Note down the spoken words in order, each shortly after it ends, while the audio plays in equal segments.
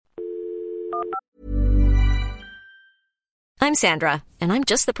I'm Sandra, and I'm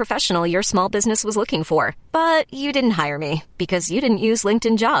just the professional your small business was looking for. But you didn't hire me because you didn't use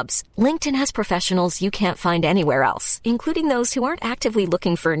LinkedIn Jobs. LinkedIn has professionals you can't find anywhere else, including those who aren't actively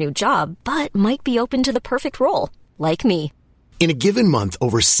looking for a new job, but might be open to the perfect role, like me. In a given month,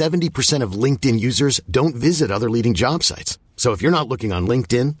 over 70% of LinkedIn users don't visit other leading job sites. So if you're not looking on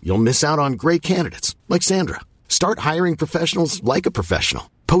LinkedIn, you'll miss out on great candidates like Sandra. Start hiring professionals like a professional.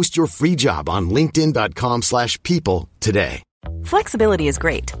 Post your free job on linkedin.com/people today. Flexibility is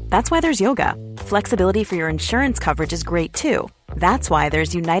great. That's why there's yoga. Flexibility for your insurance coverage is great too. That's why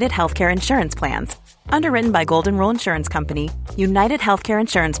there's United Healthcare Insurance Plans. Underwritten by Golden Rule Insurance Company, United Healthcare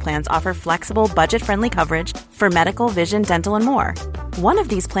Insurance Plans offer flexible, budget-friendly coverage for medical, vision, dental, and more. One of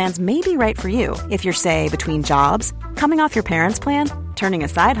these plans may be right for you if you're, say, between jobs, coming off your parents' plan, turning a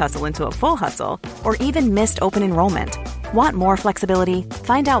side hustle into a full hustle, or even missed open enrollment. Want more flexibility?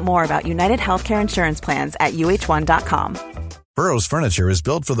 Find out more about United Healthcare Insurance Plans at uh1.com. Burrow's furniture is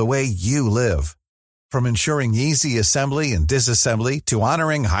built for the way you live. From ensuring easy assembly and disassembly to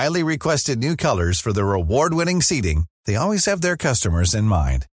honoring highly requested new colors for their award-winning seating, they always have their customers in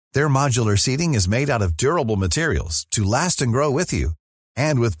mind. Their modular seating is made out of durable materials to last and grow with you.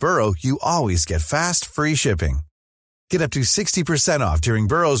 And with Burrow, you always get fast, free shipping. Get up to 60% off during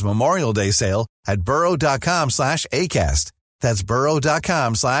Burrow's Memorial Day sale at burrow.com/ACAST. That's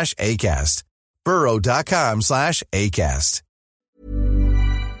burrow.com/ACAST. burrow.com/ACAST.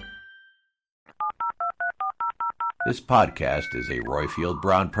 This podcast is a Royfield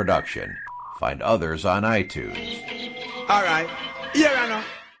Brown production. Find others on iTunes. All right. Yeah, I know.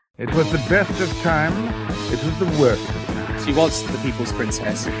 It was the best of times. It was the worst of times. She was the people's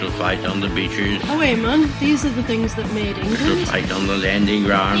princess. To fight on the beaches. Oh wait, man. These are the things that made England. To fight on the landing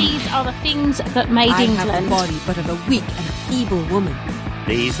ground. These are the things that made England. I have a body, but of a weak and feeble woman.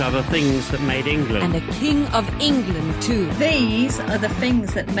 These are the things that made England. And a king of England, too. These are the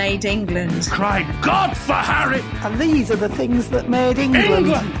things that made England. Cry God for Harry! And these are the things that made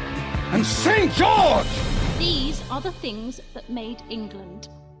England. And St. George! These are the things that made England.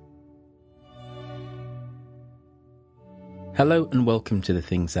 Hello and welcome to The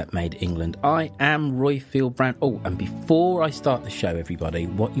Things That Made England. I am Royfield Brown. Oh, and before I start the show, everybody,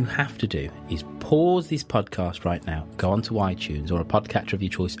 what you have to do is pause this podcast right now, go onto iTunes or a podcatcher of your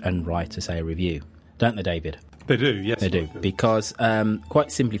choice and write us a review. Don't they, David? They do, yes. They do, because quite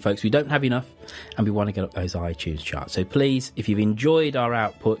simply, folks, we don't have enough and we want to get up those iTunes charts. So please, if you've enjoyed our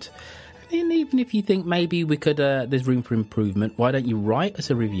output, and even if you think maybe we could, there's room for improvement, why don't you write us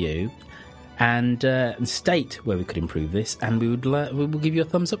a review and state where we could improve this, and we will give you a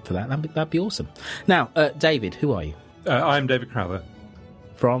thumbs up for that. That'd be awesome. Now, David, who are you? I'm David Crowther.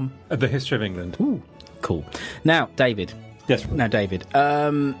 From? The History of England. Ooh, cool. Now, David. Yes. Now, David,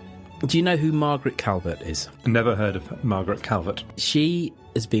 do you know who Margaret Calvert is? Never heard of Margaret Calvert. She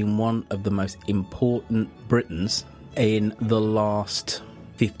has been one of the most important Britons in the last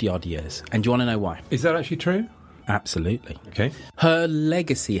 50-odd years. And do you want to know why? Is that actually true? Absolutely. Okay. Her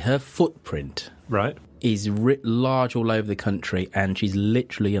legacy, her footprint, right, is writ large all over the country, and she's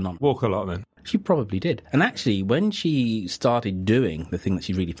literally an... Walk a lot, then. She probably did. And actually, when she started doing the thing that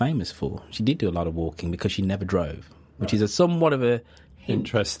she's really famous for, she did do a lot of walking because she never drove, which is a somewhat of a...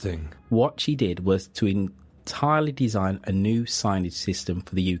 Interesting. What she did was to entirely design a new signage system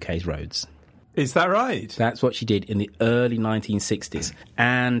for the UK's roads. Is that right? That's what she did in the early 1960s.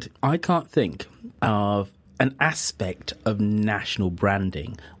 And I can't think of an aspect of national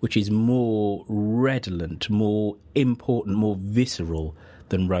branding which is more redolent, more important, more visceral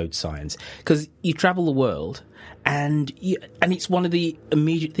than road signs. Because you travel the world and it's one of the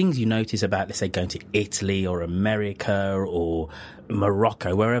immediate things you notice about, let's say, going to Italy or America or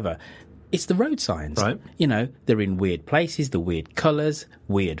Morocco, wherever. It's the road signs. Right. You know, they're in weird places, the weird colours,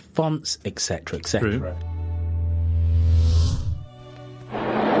 weird fonts, etc., etc. True.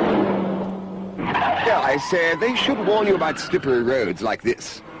 Yeah, I say, they should warn you about slippery roads like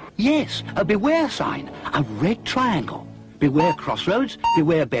this. Yes, a beware sign, a red triangle. Beware crossroads,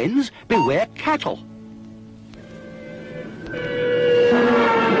 beware bends, beware cattle.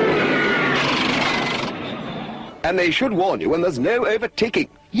 And they should warn you when there's no overtaking.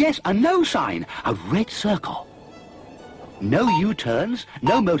 Yes, a no sign, a red circle. No U-turns,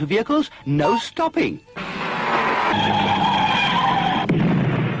 no motor vehicles, no stopping.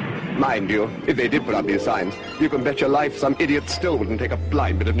 Mind you, if they did put up these signs, you can bet your life some idiot still wouldn't take a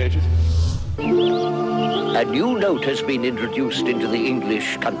blind bit of notice. A new note has been introduced into the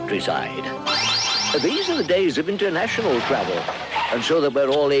English countryside. These are the days of international travel, and so that we're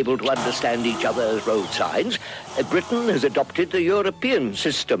all able to understand each other's road signs, Britain has adopted the European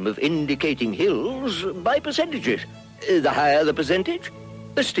system of indicating hills by percentages. The higher the percentage,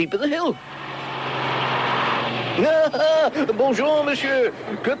 the steeper the hill. Bonjour, monsieur.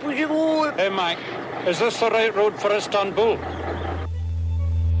 Que puis-je-vous? Hey, Mike, is this the right road for Istanbul?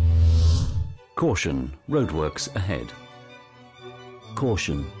 Caution, roadworks ahead.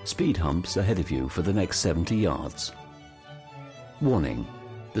 Caution, speed humps ahead of you for the next 70 yards. Warning,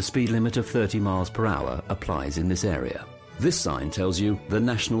 the speed limit of 30 miles per hour applies in this area. This sign tells you the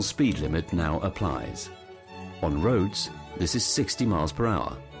national speed limit now applies. On roads, this is 60 miles per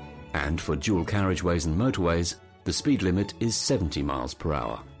hour. And for dual carriageways and motorways, the speed limit is 70 miles per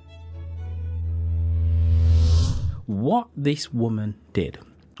hour. What this woman did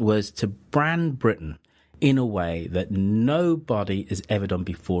was to brand Britain in a way that nobody has ever done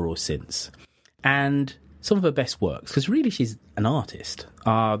before or since. And some of her best works, because really she's an artist,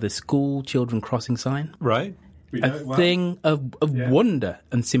 are the school children crossing sign. Right. Thing of wonder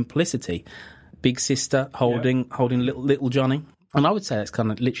and simplicity. Big sister holding little Johnny. And I would say that's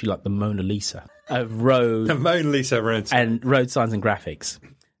kind of literally like the Mona Lisa of road. The Mona Lisa road and road signs and graphics.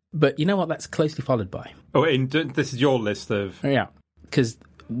 But you know what? That's closely followed by. Oh, this is your list of... Yeah, because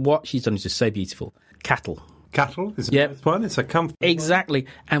what she's done is just so beautiful. Cattle is the first one. It's a comfortable... Exactly,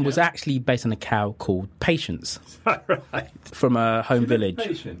 and was actually based on a cow called Patience. Right. From a home village.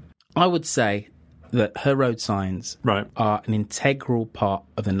 Patient. I would say that her road signs are an integral part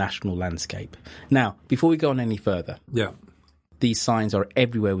of the national landscape. Now, before we go on any further, these signs are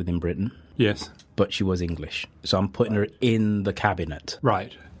everywhere within Britain. Yes. But she was English, so I'm putting her in the cabinet.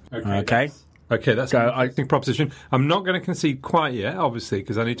 Right. Okay. Okay, that's an interesting proposition. I'm not going to concede quite yet, obviously,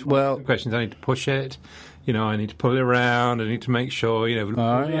 because I need to ask some questions. I need to push it. You know, I need to pull it around. I need to make sure, you know...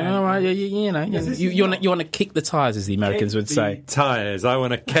 all right, you want to kick the tyres, as the Americans would say. Tyres. I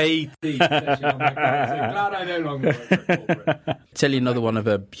want a KT. Glad I no longer work for corporate. Tell you another one of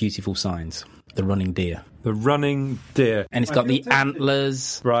her beautiful signs. The running deer. The running deer. And it's got the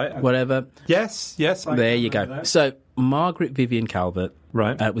antlers, whatever. Yes. There you go. So, Margaret Vivian Calvert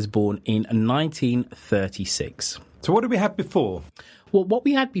was born in 1936. So what did we have before? Well, what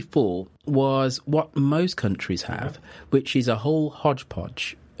we had before was what most countries have, which is a whole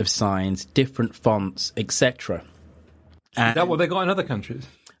hodgepodge of signs, different fonts, etc. Is that what they got in other countries?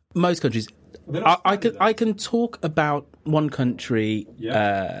 Most countries. I can talk about one country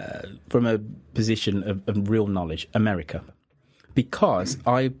from a position of real knowledge, America. Because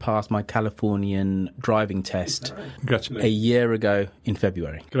I passed my Californian driving test a year ago in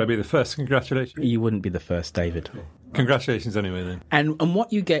February. Could I be the first? Congratulations. You wouldn't be the first, David. Congratulations anyway, then. And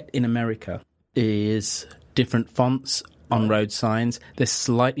what you get in America is different fonts on road signs. There's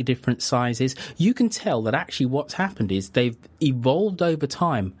slightly different sizes. You can tell that actually what's happened is they've evolved over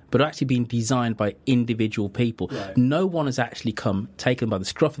time, but are actually been designed by individual people. Right. No one has actually taken by the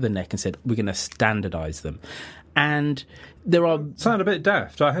scruff of the neck and said, we're going to standardise them. And there are... Sound a bit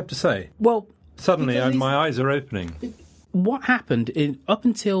daft, I have to say. Well... Suddenly, my eyes are opening. What happened up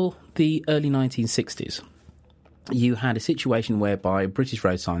until the early 1960s, you had a situation whereby British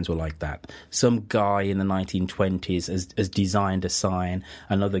road signs were like that. Some guy in the 1920s has designed a sign,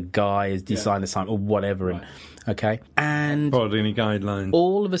 another guy has designed a sign, or whatever. Right. And followed any guidelines.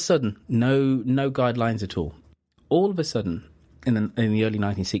 All of a sudden, no guidelines at all. All of a sudden, in the early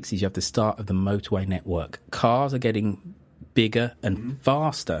 1960s, you have the start of the motorway network. Cars are getting bigger and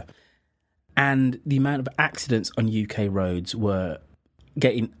faster, and the amount of accidents on UK roads were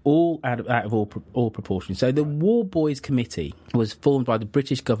getting all out of all proportion. So the War Boys Committee was formed by the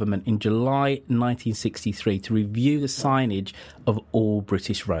British government in July 1963 to review the signage of all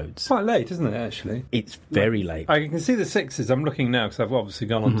British roads. Quite late, isn't it, actually? It's very late. I can see the sixes. I'm looking now because I've obviously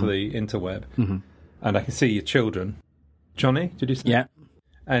gone onto the interweb, and I can see your children. Johnny, did you say? Yeah.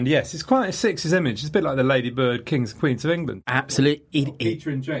 And yes, it's quite a 60s image. It's a bit like the Lady Bird, Kings and Queens of England. Absolutely. Peter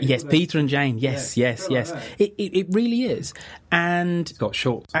and Jane. Yes, Peter and Jane. Yes. It really is. And it's got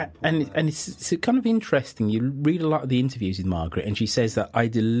shorts. And it's kind of interesting. You read a lot of the interviews with Margaret, and she says that I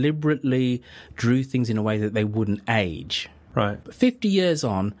deliberately drew things in a way that they wouldn't age. Right. But 50 years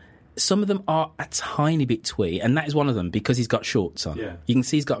on, some of them are a tiny bit twee, and that is one of them because he's got shorts on. Yeah. You can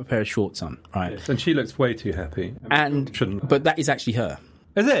see he's got a pair of shorts on, right? Yes, and she looks way too happy. But that is actually her.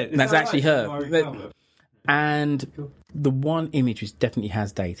 Is it? That's actually her. And the one image which definitely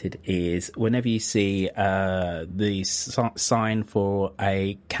has dated is whenever you see the sign for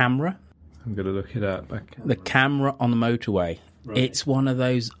a camera. I'm going to look it up. The camera on the motorway. Right. It's one of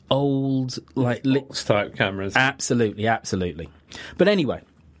those old, like... type cameras. Absolutely. But anyway,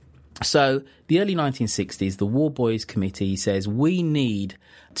 so the early 1960s, the War Boys Committee says we need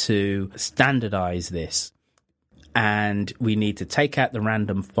to standardise this. And we need to take out the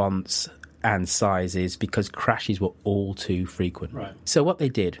random fonts and sizes because crashes were all too frequent. Right. So what they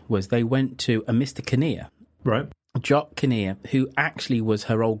did was they went to a Mr. Kinnear. Right. Jock Kinnear, who actually was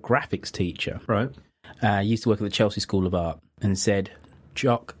her old graphics teacher. Right. Used to work at the Chelsea School of Art, and said,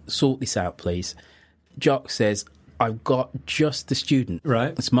 Jock, sort this out, please. Jock says, I've got just the student. Right.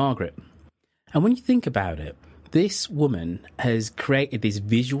 It's Margaret. And when you think about it, this woman has created this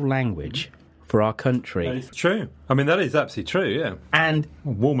visual language for our country. That is true. I mean, that is absolutely true, yeah. And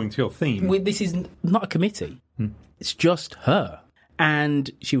warming to your theme. This is not a committee. It's just her. And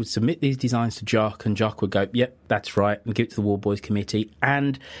she would submit these designs to Jock, and Jock would go, yep, that's right, and give it to the War Boys Committee.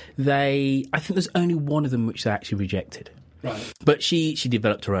 And I think there's only one of them which they actually rejected. Right. But she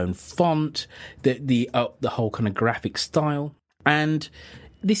developed her own font, the whole kind of graphic style. And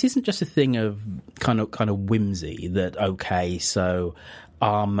this isn't just a thing of kind of whimsy that, okay, so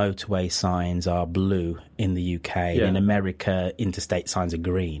our motorway signs are blue in the UK, and in America, interstate signs are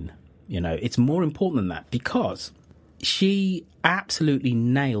green. You know, it's more important than that, because she absolutely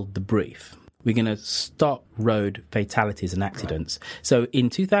nailed the brief. We're going to stop road fatalities and accidents. Right. So in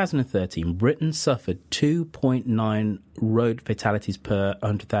 2013, Britain suffered 2.9 road fatalities per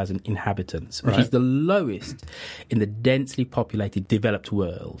 100,000 inhabitants, which is the lowest in the densely populated developed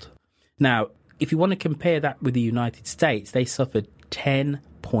world. Now, if you want to compare that with the United States, they suffered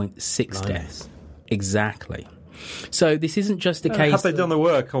 10.6 deaths. Exactly. So this isn't just a case... Have they done the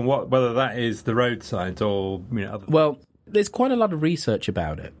work on whether that is the road signs or other... Well, there's quite a lot of research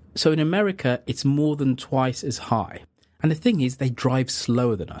about it. So in America, it's more than twice as high. And the thing is, they drive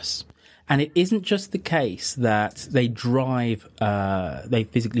slower than us. And it isn't just the case that they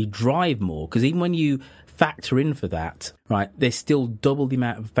physically drive more, because even when you factor in for that, right, there's still double the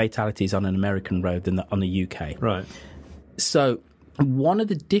amount of fatalities on an American road than on the UK. Right. So one of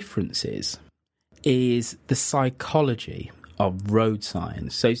the differences is the psychology of road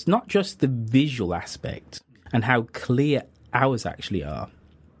signs. So it's not just the visual aspect and how clear ours actually are,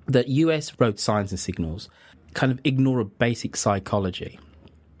 that US road signs and signals kind of ignore a basic psychology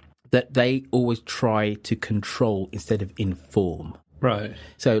that they always try to control instead of inform. Right.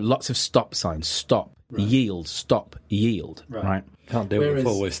 So lots of stop signs, stop, yield, stop, yield, right? Can't deal with a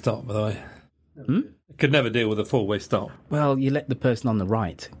four-way stop, by the way. Could never deal with a four-way stop. Well, you let the person on the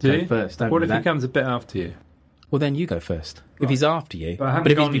right go first, don't you? What if he comes a bit after you? Well, then you go first. If he's after you. But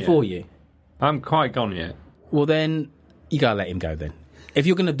if he's before you. I haven't quite gone yet. Well, then you got to let him go then. If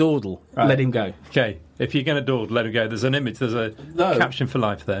you're going to dawdle, let him go. Okay, if you're going to dawdle, let him go. There's an image, there's a caption for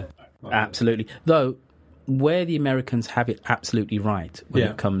life there. Absolutely. Though, where the Americans have it absolutely right when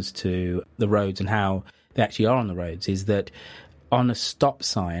it comes to the roads and how they actually are on the roads is that on a stop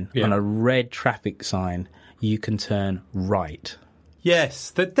sign, on a red traffic sign, you can turn right.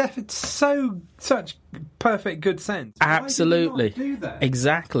 Yes, it's such perfect good sense. Absolutely. Why do you not do that?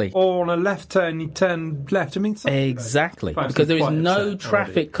 Exactly. Or on a left turn, you turn left. I mean, exactly. Because there is no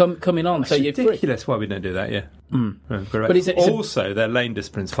traffic coming on. So it's ridiculous why we don't do that, But it's also, their lane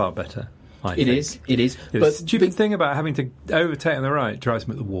discipline's far better. It is. But the stupid thing about having to overtake on the right drives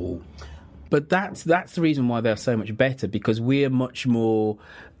me at the wall. But that's the reason why they're so much better, because we're much more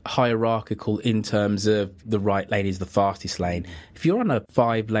hierarchical in terms of the right lane is the fastest lane. If you're on a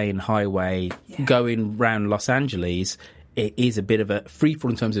 5-lane highway going round Los Angeles, it is a bit of a free-fall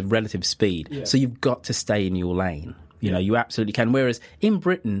in terms of relative speed. So you've got to stay in your lane. You know, you absolutely can. Whereas in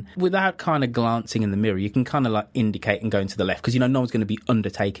Britain, without kind of glancing in the mirror, you can kind of like indicate and go into the left because, you know, no one's going to be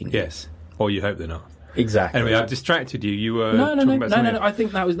undertaking it. Yes. Or you hope they're not. Exactly. Anyway, I've distracted you. You were no. talking about something. I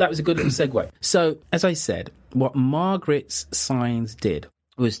think that was a good little segue. So, as I said, what Margaret's signs did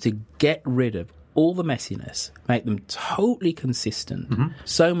was to get rid of all the messiness, make them totally consistent,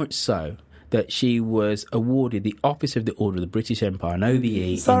 so much so that she was awarded the Office of the Order of the British Empire, an OBE,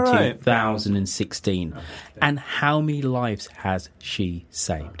 in 2016. And how many lives has she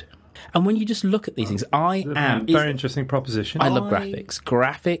saved? And when you just look at these things, very interesting proposition. I love graphics.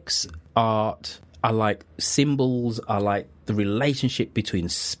 Graphics, art, I like symbols, I like the relationship between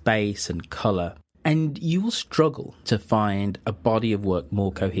space and colour. And you will struggle to find a body of work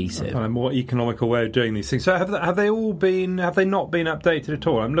more cohesive. A more economical way of doing these things. So have they not been updated at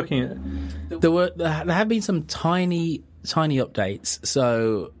all? I'm looking at... There have been some tiny updates.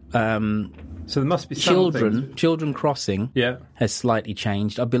 So there must be some Children Crossing has slightly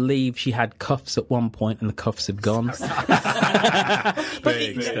changed. I believe she had cuffs at one point and the cuffs have gone.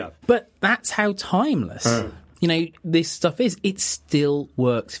 But that's how timeless... You know, this stuff is. It still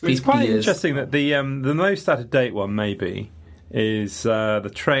works 50 years. It's quite interesting that the most out-of-date one, maybe, is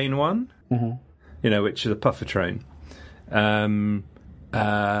the train one, you know, which is a puffer train. And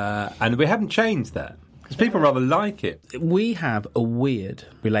we haven't changed that. Because people rather like it. We have a weird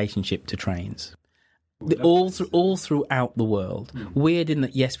relationship to trains. All throughout the world. Weird in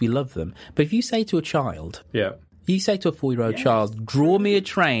that, yes, we love them. But if you say to a child, you say to a 4-year-old child, draw me a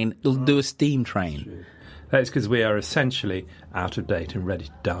train, they'll do a steam train. That's because we are essentially out of date and ready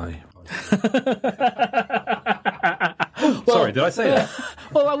to die. Sorry, did I say that?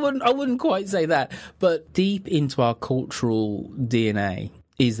 Well, I wouldn't quite say that. But deep into our cultural DNA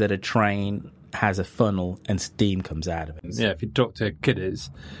is that a train has a funnel and steam comes out of it. Yeah, if you talk to kiddies,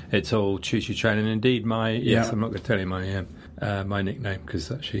 it's all choo-choo train. And indeed, I'm not going to tell you my nickname because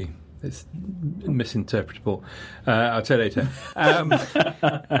actually it's misinterpretable. I'll tell you later.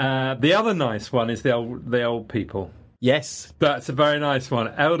 The other nice one is the old people. Yes. That's a very nice one.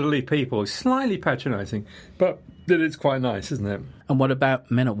 Elderly people, slightly patronising, but it's quite nice, isn't it? And what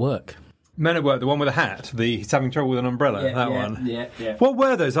about Men at Work? Men at Work, the one with a hat, he's having trouble with an umbrella, one. Yeah. What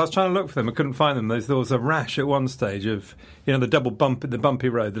were those? I was trying to look for them, I couldn't find them. There was a rash at one stage of, the the bumpy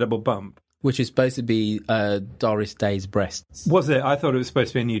road, the double bump. Which is supposed to be Doris Day's breasts. Was it? I thought it was supposed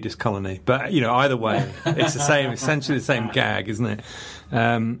to be a nudist colony. But, either way, it's essentially the same gag, isn't it?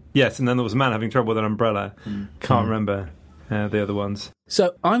 Yes, and then there was a man having trouble with an umbrella. Can't remember the other ones.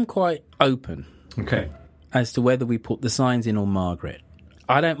 So I'm quite open. Okay. As to whether we put the signs in or Margaret.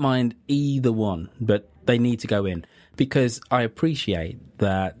 I don't mind either one, but they need to go in. Because I appreciate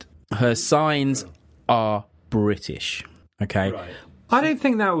that her signs are British. Okay? Right. I don't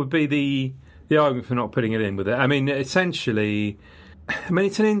think that would be the argument for not putting it in with it. I mean, essentially,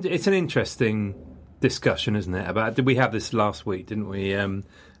 it's an interesting discussion, isn't it? Did we have this last week, didn't we?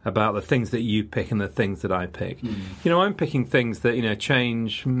 About the things that you pick and the things that I pick. I'm picking things that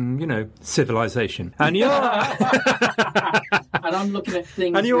change, civilization, and you're and I'm looking at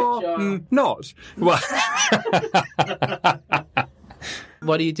things and you're which are... not. Well.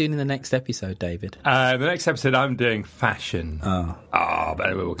 What are you doing in the next episode, David? The next episode, I'm doing fashion. But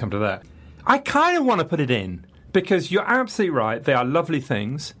anyway, we'll come to that. I kind of want to put it in, because you're absolutely right. They are lovely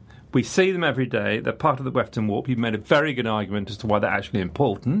things. We see them every day. They're part of the Wefton Warp. You've made a very good argument as to why they're actually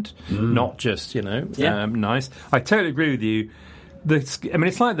important, not just, nice. I totally agree with you.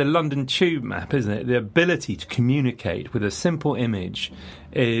 It's like the London Tube map, isn't it? The ability to communicate with a simple image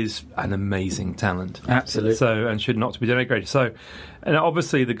is an amazing talent. Absolutely. So, and should not be denigrated. So, and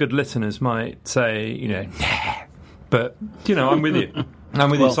obviously the good listeners might say, nah, but, I'm with you. I'm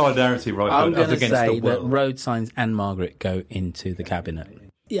with you. Solidarity, right? I'm going to say that road signs and Margaret go into the cabinet.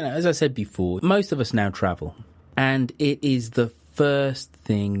 As I said before, most of us now travel, and it is the first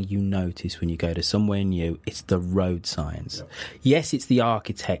thing you notice when you go to somewhere new. It's the road signs. Yep. Yes, it's the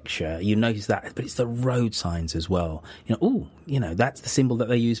architecture. You notice that, but it's the road signs as well. That's the symbol that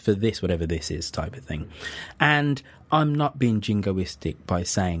they use for this, whatever this is, type of thing. And I'm not being jingoistic by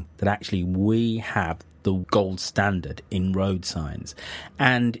saying that actually we have the gold standard in road signs.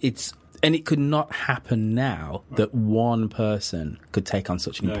 And it could not happen now that one person could take on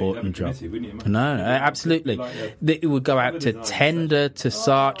such an important job. No, absolutely. It would go out to Tender, to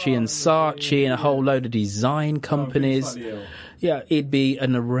Saatchi and a whole load of design companies. Yeah, it'd be a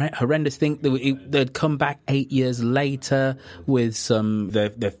horrendous thing. They'd come back 8 years later with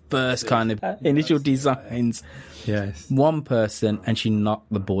their first kind of initial designs. Yes. One person, and she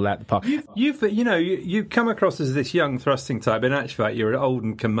knocked the ball out the park. You come across as this young thrusting type, but in actual fact, you're as old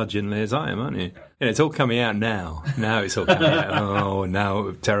and curmudgeonly as I am, aren't you? And it's all coming out now. Now it's all coming out. Oh,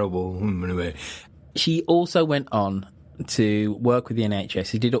 now terrible. Anyway. She also went on to work with the NHS.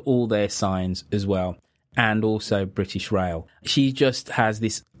 She did all their signs as well, and also British Rail. She just has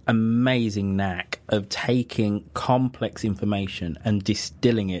this amazing knack of taking complex information and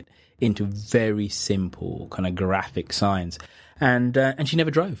distilling it into very simple kind of graphic signs, and she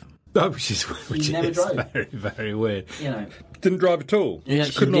never drove. Oh, which is very, very weird. Didn't drive at all. Yeah,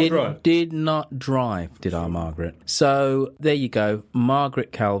 she did not drive, did our Margaret. So there you go,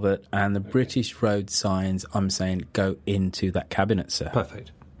 Margaret Calvert and the British road signs. I'm saying go into that cabinet, sir.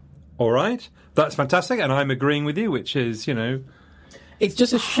 Perfect. All right, that's fantastic, and I'm agreeing with you, which is It's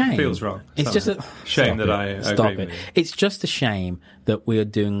just a shame. Feels wrong. It's just a shame that I agree with you. It's just a shame that we are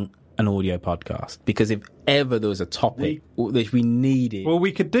doing an audio podcast, because if ever there was a topic that we needed... Well,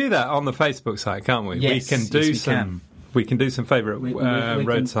 we could do that on the Facebook site, can't we? Yes, we can do some favourite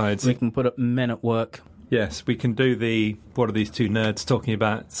roadsides. We can put up Men at Work. Yes, we can do what are these two nerds talking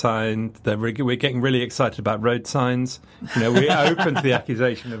about signs? We're getting really excited about road signs. We're open to the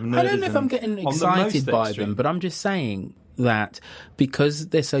accusation of nerdism. I don't know if I'm getting excited by them, but I'm just saying that because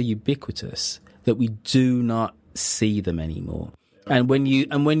they're so ubiquitous that we do not see them anymore. And when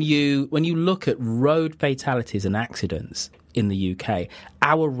you look at road fatalities and accidents in the UK,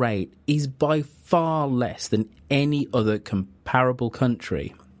 our rate is by far less than any other comparable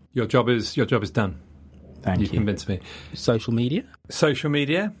country. Your job is done. Thank you. You convinced me. Social media? Social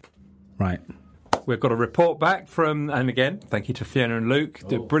media. Right. We've got a report back from, and again, thank you to Fiona and Luke.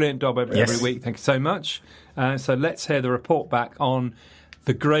 Do a brilliant job every week. Thank you so much. So let's hear the report back on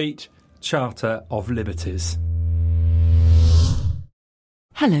the Great Charter of Liberties.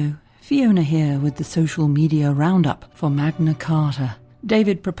 Hello, Fiona here with the social media roundup for Magna Carta.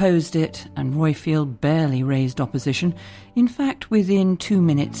 David proposed it, and Roifield barely raised opposition. In fact, within 2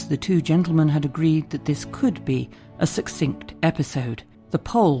 minutes, the two gentlemen had agreed that this could be a succinct episode. The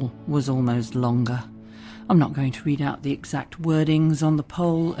poll was almost longer. I'm not going to read out the exact wordings on the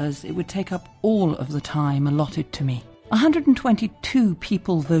poll, as it would take up all of the time allotted to me. 122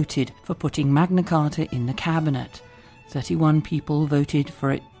 people voted for putting Magna Carta in the Cabinet. 31 people voted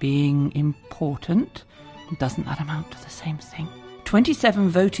for it being important. Doesn't that amount to the same thing? 27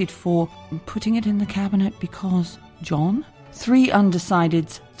 voted for putting it in the Cabinet because John. 3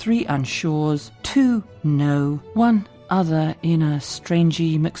 undecideds, 3 unsures, 2 no, 1 other in a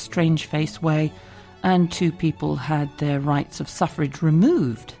strangey McStrangeface way, and 2 people had their rights of suffrage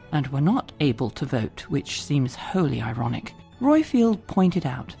removed and were not able to vote, which seems wholly ironic. Roifield pointed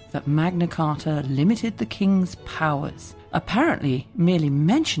out that Magna Carta limited the king's powers. Apparently, merely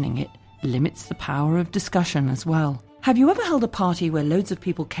mentioning it limits the power of discussion as well. Have you ever held a party where loads of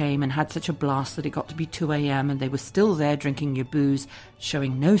people came and had such a blast that it got to be 2 a.m. and they were still there drinking your booze,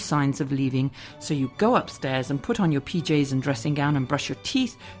 showing no signs of leaving, so you go upstairs and put on your PJs and dressing gown and brush your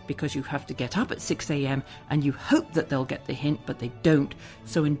teeth because you have to get up at 6 a.m. and you hope that they'll get the hint, but they don't,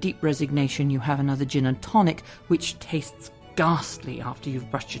 so in deep resignation you have another gin and tonic, which tastes ghastly after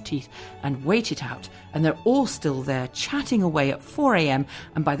you've brushed your teeth, and wait it out, and they're all still there chatting away at 4 a.m,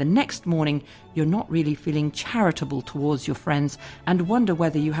 and by the next morning you're not really feeling charitable towards your friends and wonder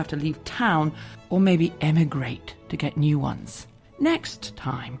whether you have to leave town or maybe emigrate to get new ones. Next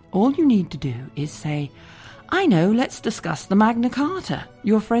time, all you need to do is say, I know, let's discuss the Magna Carta.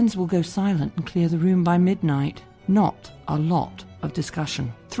 Your friends will go silent and clear the room by midnight. Not a lot of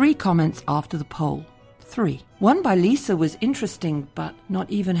discussion. 3 comments after the poll. 3. One by Lisa was interesting, but not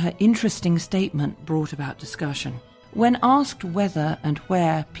even her interesting statement brought about discussion. When asked whether and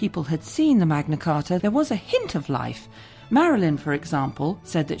where people had seen the Magna Carta, there was a hint of life. Marilyn, for example,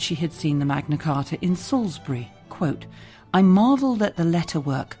 said that she had seen the Magna Carta in Salisbury. Quote, I marvelled at the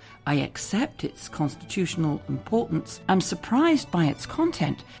letterwork. I accept its constitutional importance. I'm surprised by its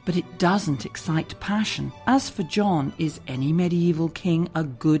content, but it doesn't excite passion. As for John, is any medieval king a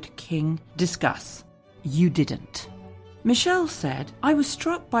good king? Discuss. You didn't. Michelle said, I was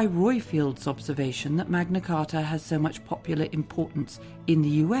struck by Roifield's observation that Magna Carta has so much popular importance in the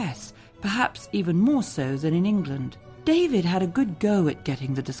US, perhaps even more so than in England. David had a good go at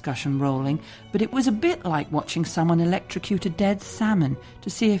getting the discussion rolling, but it was a bit like watching someone electrocute a dead salmon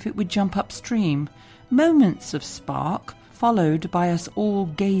to see if it would jump upstream. Moments of spark, followed by us all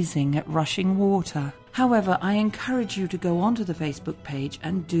gazing at rushing water. However, I encourage you to go onto the Facebook page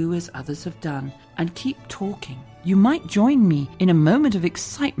and do as others have done, and keep talking. You might join me in a moment of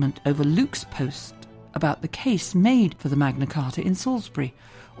excitement over Luke's post about the case made for the Magna Carta in Salisbury,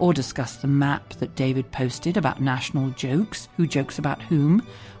 or discuss the map that David posted about national jokes, who jokes about whom,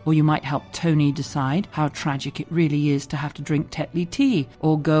 or you might help Tony decide how tragic it really is to have to drink Tetley tea,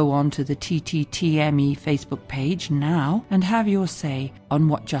 or go on to the TTTME Facebook page now and have your say on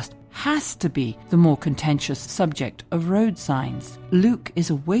what just has to be the more contentious subject of road signs. Luke is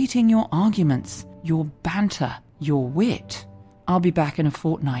awaiting your arguments, your banter, your wit. I'll be back in a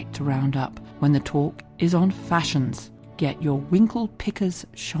fortnight to round up when the talk is on fashions. Get your winkle pickers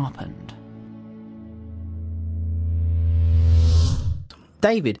sharpened.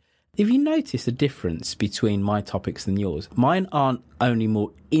 David, have you noticed a difference between my topics and yours? Mine aren't only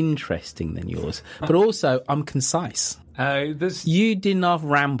more interesting than yours, but also I'm concise. You did not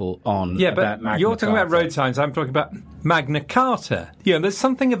ramble on. Yeah, about but you're talking about road signs. I'm talking about Magna Carta. Yeah, there's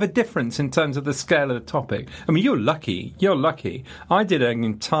something of a difference in terms of the scale of the topic. I mean, you're lucky. You're lucky. I did an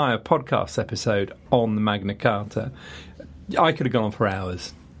entire podcast episode on the Magna Carta. I could have gone on for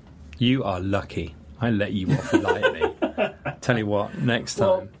hours. You are lucky. I let you off lightly. Tell you what, next time,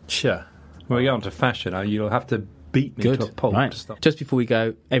 Well, sure. When we go on to fashion, you'll have to beat me to a pulp. Right. To stop. Just before we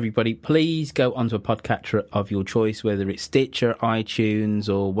go, everybody, please go onto a podcatcher of your choice, whether it's Stitcher, iTunes,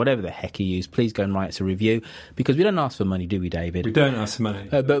 or whatever the heck you use. Please go and write us a review, because we don't ask for money, do we, David? We don't ask for money.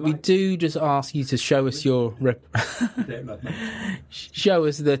 But we do just ask you to show us your... show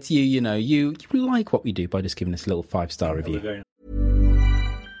us that you like what we do by just giving us a little 5-star review.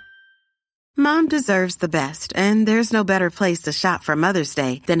 Mom deserves the best, and there's no better place to shop for Mother's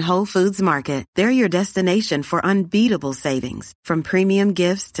Day than Whole Foods Market. They're your destination for unbeatable savings, from premium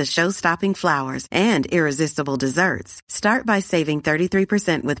gifts to show-stopping flowers and irresistible desserts. Start by saving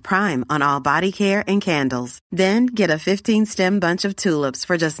 33% with Prime on all body care and candles. Then get a 15-stem bunch of tulips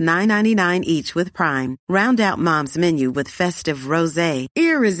for just $9.99 each with Prime. Round out Mom's menu with festive rosé,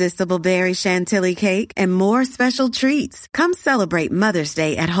 irresistible berry chantilly cake, and more special treats. Come celebrate Mother's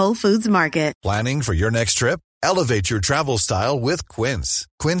Day at Whole Foods Market. Planning for your next trip? Elevate your travel style with Quince.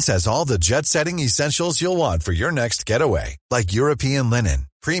 Quince has all the jet-setting essentials you'll want for your next getaway, like European linen,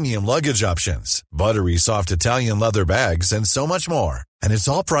 premium luggage options, buttery soft Italian leather bags, and so much more. And it's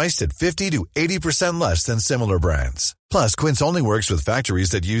all priced at 50 to 80% less than similar brands. Plus, Quince only works with factories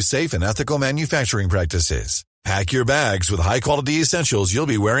that use safe and ethical manufacturing practices. Pack your bags with high-quality essentials you'll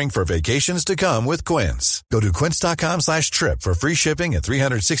be wearing for vacations to come with Quince. Go to quince.com/trip for free shipping and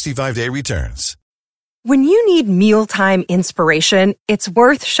 365-day returns. When you need mealtime inspiration, it's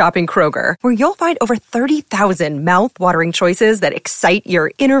worth shopping Kroger, where you'll find over 30,000 mouth-watering choices that excite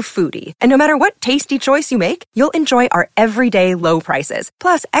your inner foodie. And no matter what tasty choice you make, you'll enjoy our everyday low prices,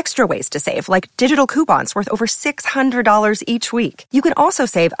 plus extra ways to save, like digital coupons worth over $600 each week. You can also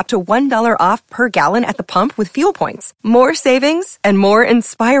save up to $1 off per gallon at the pump with fuel points. More savings and more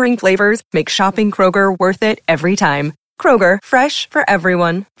inspiring flavors make shopping Kroger worth it every time. Kroger, fresh for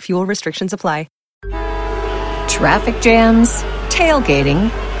everyone. Fuel restrictions apply. Traffic jams, tailgating,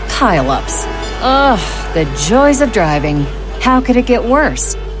 pile-ups. Ugh, the joys of driving. How could it get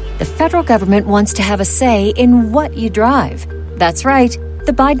worse? The federal government wants to have a say in what you drive. That's right.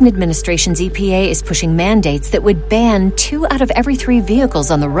 The Biden administration's EPA is pushing mandates that would ban 2 out of every 3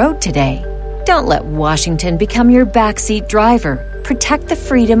 vehicles on the road today. Don't let Washington become your backseat driver. Protect the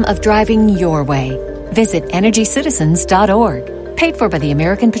freedom of driving your way. Visit EnergyCitizens.org. Paid for by the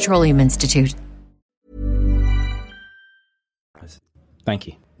American Petroleum Institute. Thank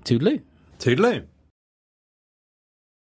you. Toodaloo. Toodaloo.